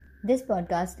This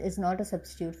podcast is not a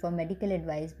substitute for medical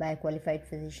advice by a qualified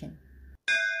physician.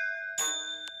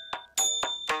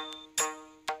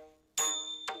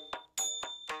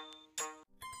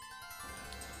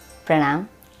 Pranam.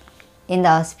 In the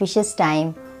auspicious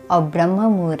time of Brahma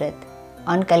Muhurat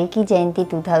on Kalki Jayanti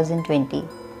 2020,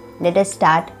 let us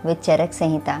start with Charak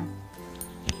Samhita.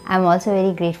 I am also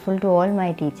very grateful to all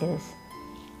my teachers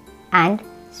and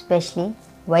especially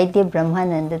Vaidya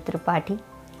Brahmananda Tripathi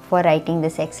for writing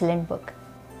this excellent book.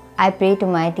 I pray to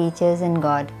my teachers and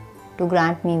God to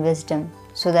grant me wisdom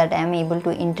so that I am able to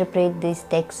interpret this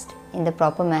text in the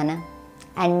proper manner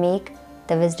and make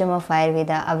the wisdom of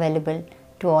Ayurveda available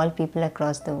to all people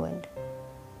across the world.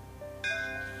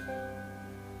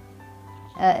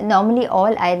 Normally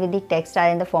all Ayurvedic texts are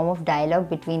in the form of dialogue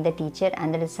between the teacher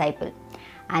and the disciple,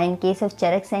 and in case of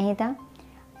Charak Samhita,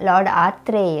 Lord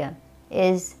Atreya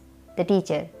is the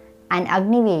teacher and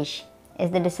Agnivesh is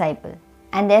the disciple,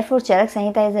 and therefore Charak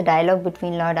Samhita is a dialogue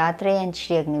between Lord Atreya and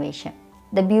Sri Agnivesha.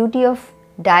 The beauty of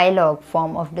dialogue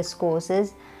form of discourse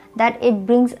is that it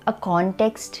brings a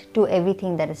context to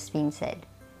everything that is being said.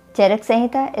 Charak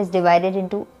Samhita is divided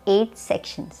into 8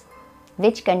 sections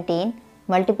which contain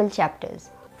multiple chapters.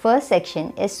 First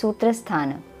section is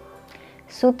Sutrasthana.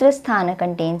 Sutrasthana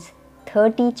contains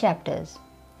 30 chapters.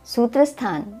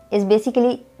 Sutrasthan is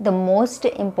basically the most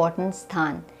important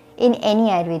sthan in any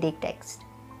Ayurvedic text.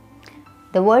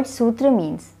 The word sutra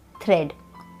means thread.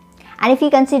 And if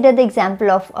we consider the example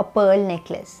of a pearl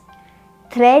necklace,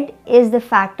 thread is the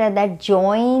factor that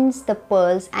joins the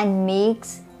pearls and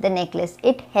makes the necklace.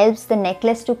 It helps the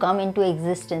necklace to come into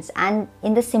existence, and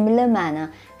in the similar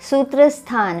manner,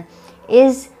 Sutrasthan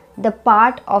is the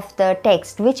part of the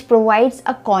text which provides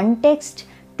a context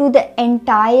to the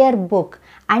entire book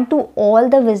and to all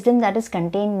the wisdom that is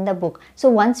contained in the book. So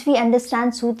once we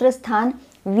understand Sutrasthan,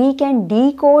 we can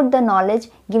decode the knowledge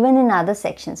given in other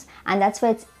sections, and that's why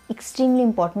it's extremely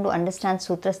important to understand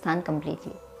Sutrasthan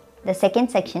completely. The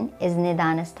second section is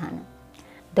Nidanasthana.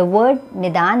 The word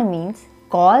Nidan means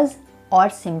cause or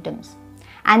symptoms,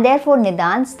 and therefore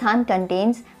Nidan Sthan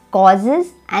contains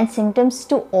causes and symptoms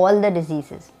to all the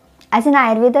diseases. As an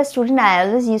Ayurveda student, I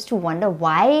always used to wonder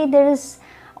why there is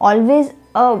always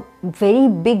a very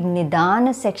big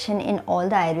Nidana section in all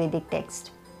the Ayurvedic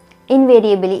text.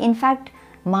 Invariably, in fact,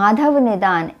 Madhav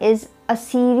Nidan is a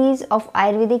series of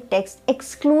Ayurvedic texts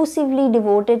exclusively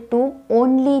devoted to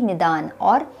only Nidan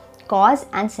or cause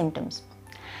and symptoms.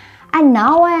 And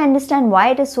now I understand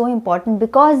why it is so important,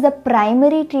 because the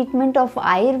primary treatment of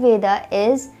Ayurveda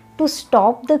is to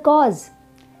stop the cause,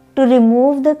 to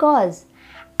remove the cause.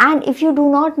 And if you do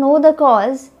not know the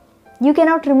cause, you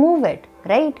cannot remove it,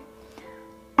 right?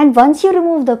 And once you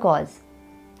remove the cause,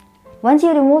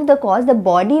 the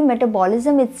body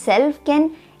metabolism itself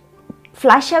can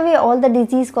flush away all the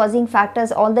disease causing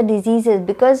factors, all the diseases,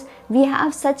 because we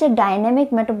have such a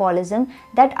dynamic metabolism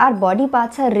that our body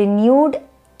parts are renewed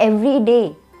every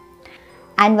day.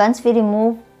 And once we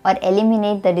remove or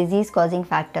eliminate the disease causing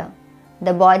factor,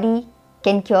 the body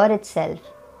can cure itself.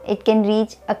 It can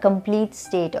reach a complete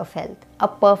state of health, a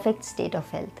perfect state of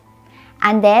health.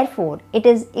 And therefore, it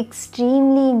is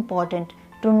extremely important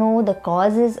to know the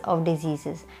causes of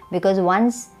diseases, because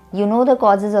once you know the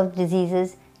causes of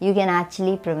diseases, you can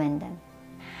actually prevent them.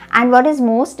 And what is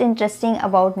most interesting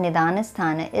about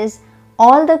Nidanasthana is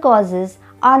all the causes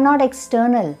are not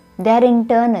external, they are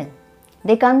internal.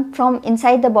 They come from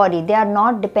inside the body, they are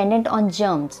not dependent on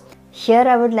germs. Here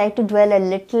I would like to dwell a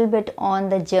little bit on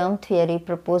the germ theory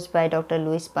proposed by Dr.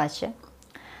 Louis Pasteur.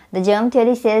 The germ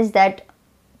theory says that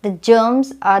the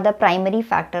germs are the primary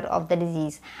factor of the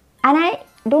disease, and I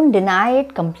don't deny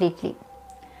it completely.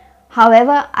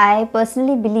 However, I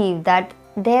personally believe that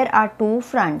there are two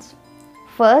fronts.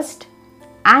 First,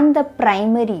 and the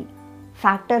primary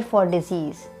factor for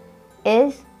disease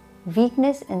is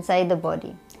weakness inside the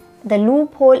body. The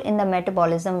loophole in the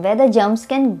metabolism where the germs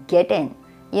can get in.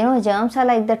 You know, germs are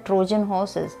like the Trojan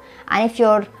horses, and if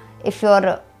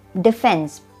your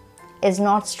defense is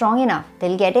not strong enough,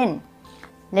 they'll get in.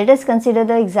 Let us consider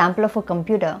the example of a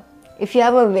computer. If you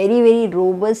have a very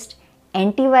robust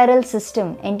antiviral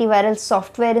system, antiviral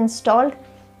software installed,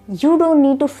 you don't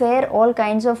need to fear all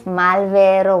kinds of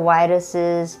malware or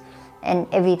viruses and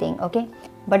everything, okay?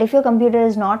 But if your computer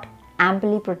is not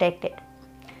amply protected,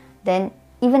 then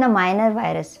even a minor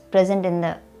virus present in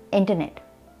the internet,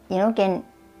 can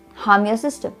harm your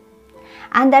system.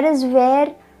 And that is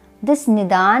where this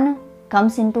Nidan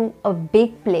comes into a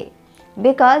big play,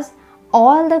 because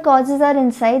all the causes are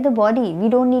inside the body. We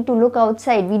don't need to look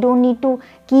outside. We don't need to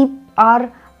keep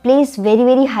our place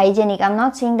very hygienic. I'm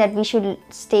not saying that we should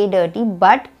stay dirty,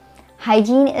 but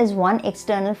Hygiene is one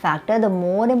external factor. The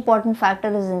more important factor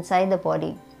is inside the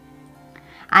body.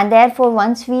 And therefore,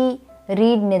 once we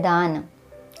read Nidana,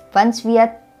 once we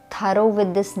are thorough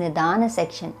with this Nidana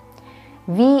section,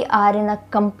 we are in a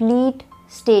complete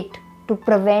state to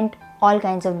prevent all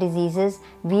kinds of diseases.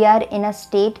 We are in a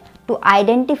state to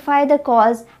identify the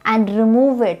cause and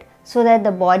remove it so that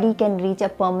the body can reach a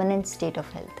permanent state of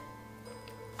health.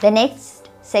 The next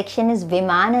section is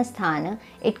Vimanasthana.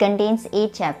 It contains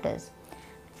 8 chapters.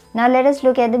 Now let us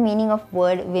look at the meaning of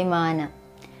word Vimana.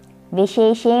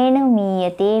 Visheshena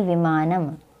miyate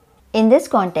Vimanam. In this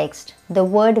context, the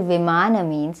word Vimana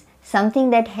means something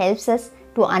that helps us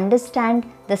to understand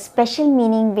the special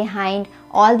meaning behind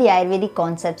all the Ayurvedic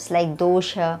concepts like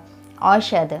dosha,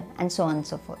 aushadha and so on and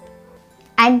so forth.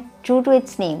 And true to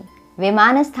its name,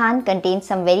 Vimanasthan contains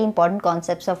some very important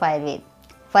concepts of Ayurveda.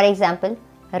 For example,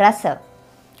 rasa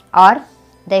or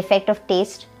the effect of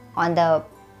taste on the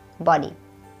body,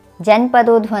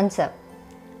 Janpadodhvansa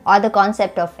or the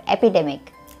concept of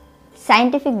epidemic,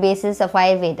 scientific basis of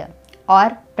Ayurveda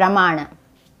or pramana,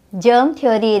 germ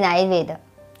theory in Ayurveda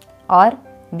or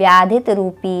Vyadhit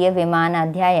Rupiya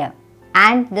Vimanadhyaya,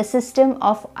 and the system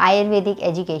of Ayurvedic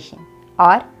education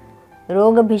or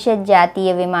Rogabhishad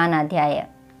Jatiya Vimanadhyaya.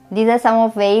 These are some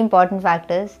of very important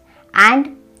factors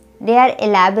and they are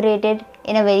elaborated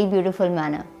in a very beautiful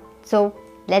manner. So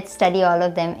let's study all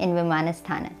of them in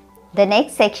Vimanasthana. The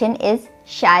next section is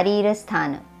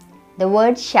Sharirasthana. The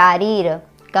word Sharira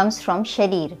comes from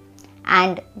Sharir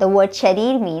and the word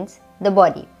Sharir means the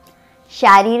body.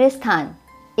 Sharirasthan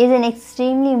is an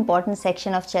extremely important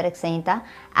section of Charak Samhita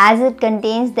as it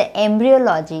contains the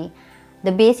embryology,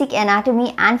 the basic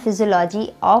anatomy and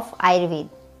physiology of Ayurveda.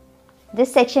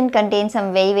 This section contains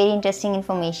some very interesting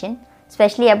information,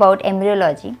 especially about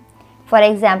embryology. For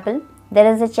example,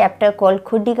 there is a chapter called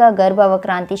Khuddika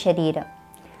Garbhavakranti Sharira.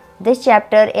 This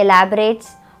chapter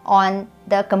elaborates on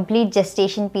the complete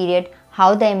gestation period,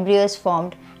 how the embryo is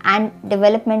formed and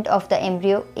development of the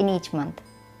embryo in each month.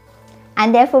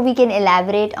 And therefore we can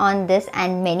elaborate on this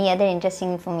and many other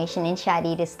interesting information in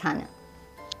Sharirasthana.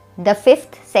 The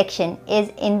 5th section is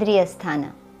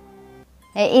Indriyasthana.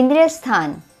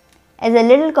 Indriyasthana is a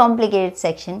little complicated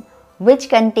section which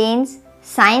contains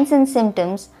signs and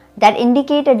symptoms that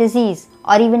indicate a disease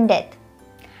or even death.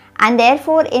 And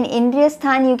therefore in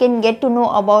Indriyasthana you can get to know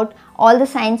about all the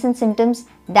signs and symptoms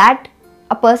that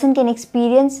a person can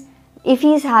experience if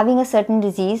he is having a certain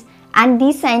disease, and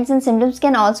these signs and symptoms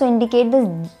can also indicate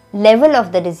the level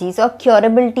of the disease or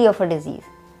curability of a disease.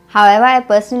 However, I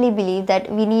personally believe that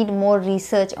we need more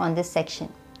research on this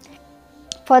section.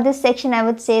 For this section, I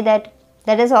would say that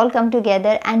let us all come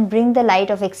together and bring the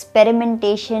light of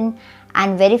experimentation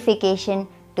and verification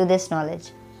to this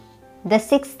knowledge. The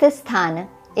 6th sthana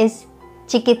is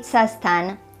Chikitsa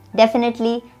sthana,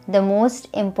 definitely the most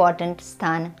important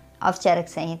sthana of Charak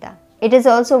Samhita. It is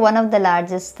also one of the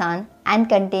largest sthana and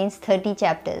contains 30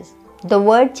 chapters. The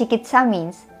word Chikitsa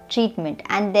means treatment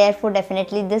and therefore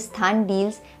definitely this sthana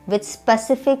deals with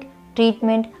specific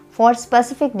treatment for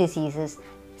specific diseases.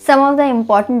 Some of the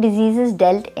important diseases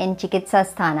dealt in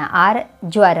Chikitsa sthana are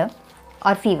Jwara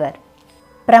or fever,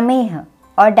 Prameha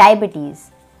or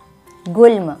diabetes,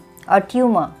 Gulma or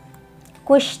tumor,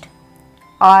 Kusht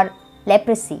or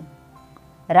leprosy,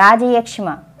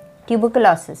 Rajayakshma,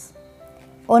 tuberculosis,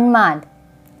 Unmad,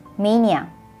 mania,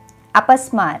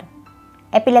 Apasmar,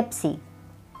 epilepsy,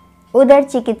 Udar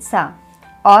Chikitsa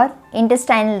or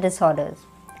intestinal disorders,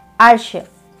 Arsh,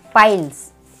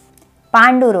 piles,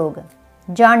 Pandurog,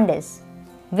 jaundice,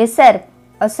 Visarp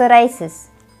or psoriasis,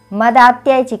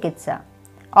 Madatyay Chikitsa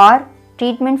or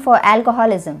treatment for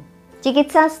alcoholism.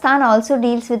 Chikitsa Sthan also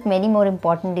deals with many more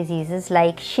important diseases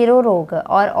like Shiro Roga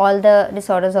or all the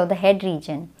disorders of the head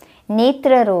region,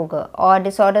 Netra Roga or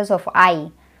disorders of eye,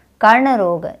 Karna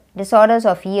Roga, disorders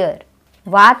of ear,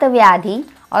 Vata Vyadhi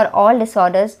or all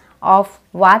disorders of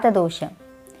Vata Dosha,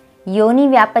 Yoni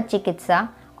Vyapat Chikitsa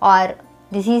or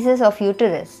diseases of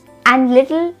uterus, and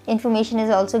little information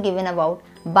is also given about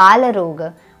Bala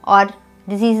Roga or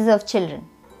diseases of children.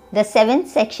 The 7th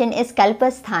section is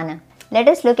Kalpasthana. Let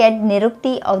us look at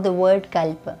Nirukti of the word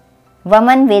Kalpa.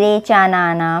 Vaman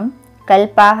Virechananam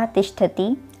Kalpaha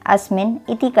Tishtati Asmin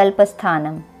iti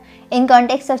Kalpasthanam. In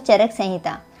context of Charak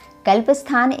Samhita,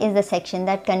 Kalpasthan is the section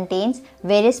that contains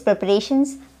various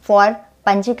preparations for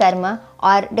Panchakarma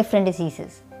or different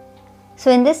diseases.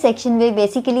 So in this section we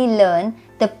basically learn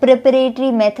the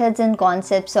preparatory methods and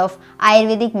concepts of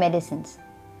Ayurvedic medicines.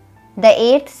 The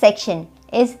 8th section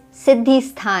is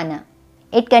Siddhisthana.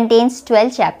 It contains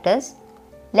 12 chapters.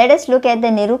 Let us look at the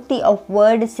Nirukti of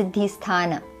word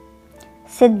Siddhisthana.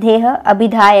 Siddheha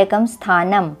Abhidhayakam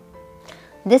Sthanam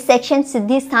This section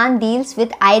Siddhisthan deals with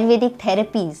Ayurvedic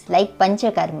therapies like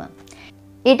Panchakarma.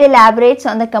 It elaborates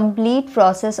on the complete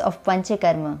process of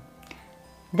Panchakarma,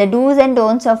 the do's and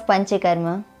don'ts of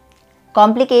Panchakarma,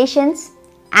 complications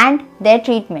and their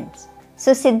treatments.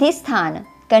 So Siddhisthan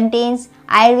contains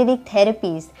Ayurvedic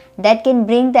therapies that can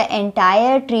bring the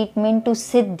entire treatment to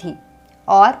Siddhi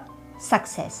or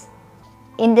success.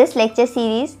 In this lecture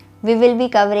series, we will be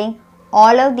covering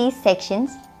all of these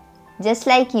sections. Just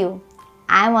like you,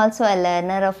 I am also a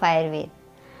learner of Ayurveda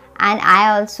and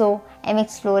I also am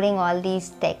exploring all these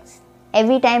texts.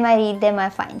 Every time I read them, I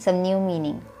find some new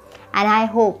meaning, and I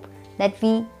hope that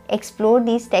we explore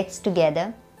these texts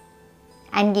together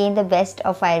and gain the best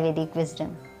of Ayurvedic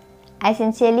wisdom. I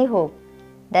sincerely hope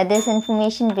that this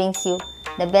information brings you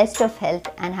the best of health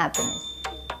and happiness.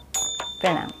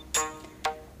 Pranam.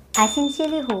 I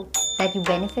sincerely hope that you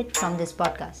benefit from this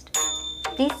podcast.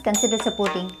 Please consider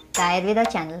supporting the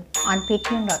Ayurveda channel on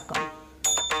patreon.com.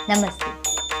 Namaste.